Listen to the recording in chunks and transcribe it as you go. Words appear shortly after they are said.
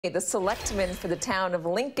The selectman for the town of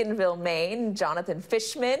Lincolnville, Maine, Jonathan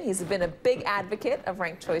Fishman. He's been a big advocate of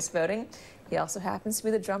ranked choice voting. He also happens to be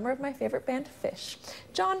the drummer of my favorite band, Fish.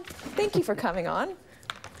 John, thank you for coming on.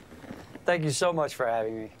 Thank you so much for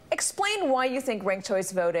having me. Explain why you think ranked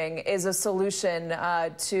choice voting is a solution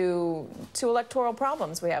to electoral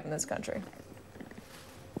problems we have in this country.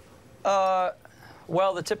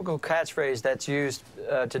 Well, the typical catchphrase that's used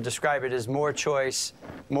to describe it is more choice,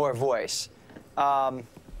 more voice.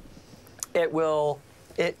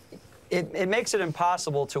 It makes it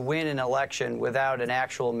impossible to win an election without an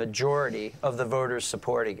actual majority of the voters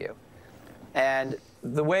supporting you. And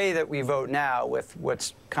the way that we vote now, with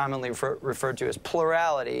what's commonly referred to as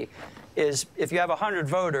plurality, is if you have 100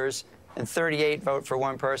 voters and 38 vote for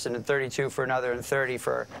one person and 32 for another and 30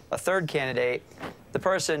 for a third candidate, the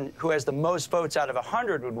person who has the most votes out of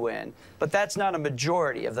 100 would win. But that's not a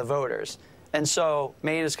majority of the voters. And so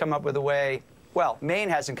Maine has come up with a way. Well, Maine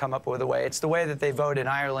hasn't come up with a way. It's the way that they vote in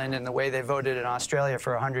Ireland and the way they voted in Australia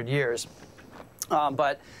for 100 years.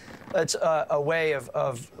 But it's a way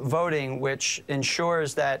of voting which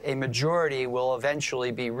ensures that a majority will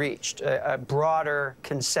eventually be reached, a broader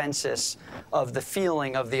consensus of the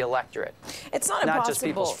feeling of the electorate. It's not just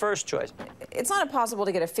people's first choice. It's not impossible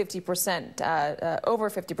to get a 50%, over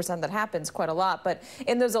 50% that happens quite a lot. But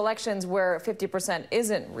in those elections where 50%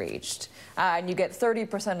 isn't reached, and you get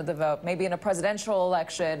 30% of the vote, maybe in a presidential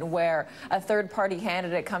election where a third-party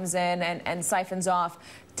candidate comes in and siphons off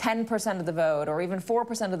 10% of the vote, or even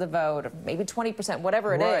 4% of the vote, or maybe 20%,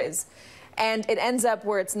 whatever it is, and it ends up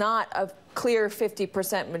where it's not a clear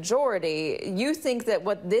 50% majority. You think that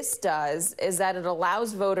what this does is that it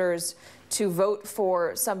allows voters to vote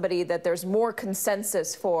for somebody that there's more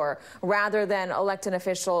consensus for, rather than elect an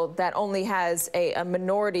official that only has a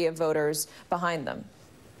minority of voters behind them?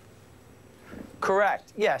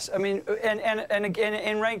 Correct. Yes. I mean, and again,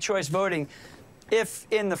 in ranked choice voting, if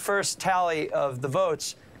in the first tally of the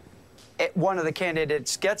votes, one of the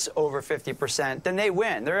candidates gets over 50%, then they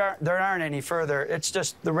win. There aren't any further. It's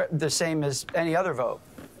just the same as any other vote.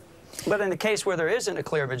 But in the case where there isn't a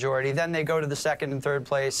clear majority, then they go to the second and third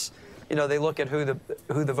place. You know, they look at who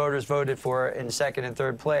the voters voted for in second and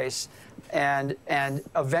third place, and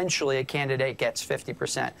eventually a candidate gets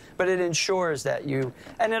 50%. But it ensures that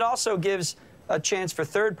and it also gives a chance for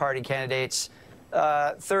third-party candidates,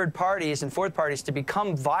 third parties and fourth parties, to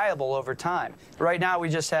become viable over time. Right now, we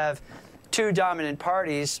just have two dominant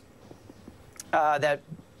parties that,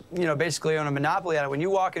 you know, basically own a monopoly on it. When you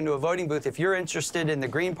walk into a voting booth, if you're interested in the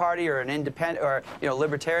Green Party or an independent or, you know,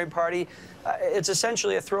 Libertarian Party, it's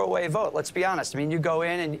essentially a throwaway vote. Let's be honest. I mean, you go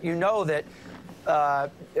in and you know that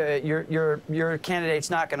your candidate's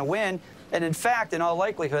not going to win, and in fact, in all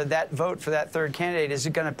likelihood, that vote for that third candidate is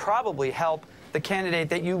going to probably help the candidate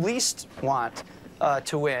that you least want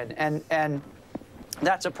to win, and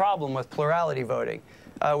that's a problem with plurality voting.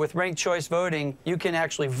 With ranked choice voting, you can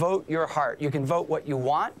actually vote your heart. You can vote what you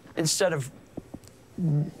want instead of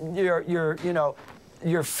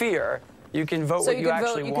your fear. You can vote what you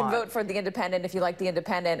actually want. You can vote for the independent if you like the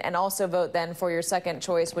independent, and also vote then for your second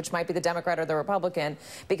choice, which might be the Democrat or the Republican,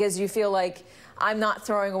 because you feel like, I'm not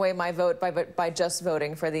throwing away my vote by just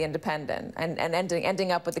voting for the independent and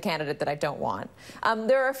ending up with the candidate that I don't want.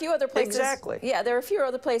 There are a few other places. Exactly. Yeah, there are a few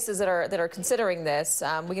other places that are considering this.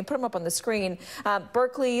 We can put them up on the screen.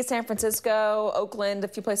 Berkeley, San Francisco, Oakland, a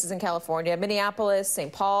few places in California, Minneapolis,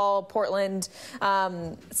 St. Paul, Portland,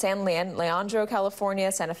 San Leandro,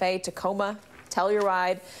 California, Santa Fe, Tacoma,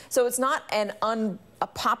 Telluride. So it's not a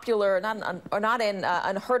popular, not an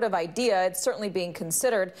unheard of idea. It's certainly being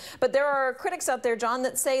considered. But there are critics out there, John,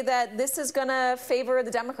 that say that this is going to favor the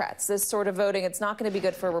Democrats, this sort of voting. It's not going to be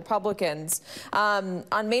good for Republicans. On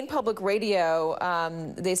Maine Public Radio,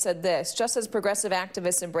 they said this: just as progressive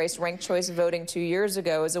activists embraced ranked choice voting 2 years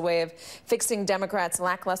ago as a way of fixing Democrats'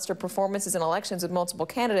 lackluster performances in elections with multiple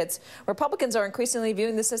candidates, Republicans are increasingly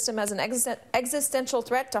viewing the system as an existential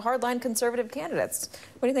threat to hardline conservative candidates.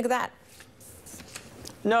 What do you think of that?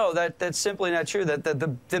 No, that's simply not true.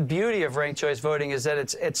 The beauty of ranked choice voting is that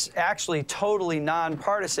it's actually totally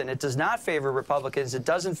nonpartisan. It does not favor Republicans. It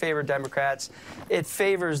doesn't favor Democrats. It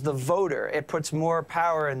favors the voter. It puts more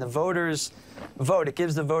power in the voter's vote. It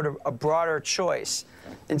gives the voter a broader choice.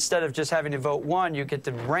 Instead of just having to vote one, you get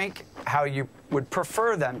to rank how you would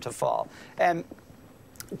prefer them to fall. And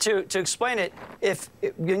to explain it,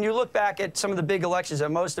 when you look back at some of the big elections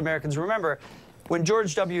that most Americans remember, when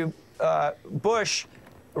George W. Bush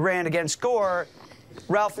ran against Gore,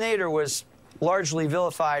 Ralph Nader was largely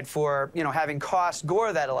vilified for, you know, having cost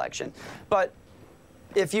Gore that election. But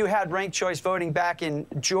if you had ranked choice voting back in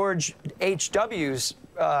George H.W.'s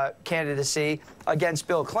candidacy against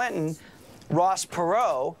Bill Clinton, Ross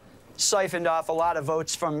Perot siphoned off a lot of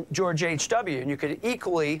votes from George H.W. And you could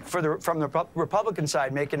equally, from the Republican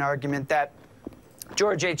side, make an argument that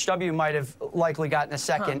George H.W. might have likely gotten a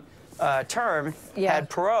second term had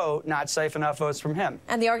Perot not siphoned off votes from him.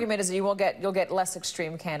 And the argument is that you'll get less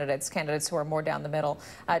extreme candidates who are more down the middle.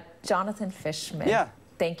 Jonathan Fishman. Yeah.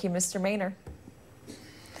 Thank you, Mr. Maynard.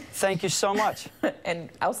 Thank you so much. And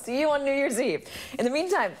I'll see you on New Year's Eve. In the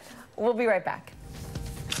meantime, we'll be right back.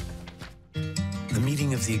 The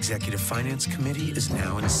meeting of the Executive Finance Committee is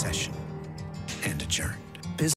now in session and adjourned.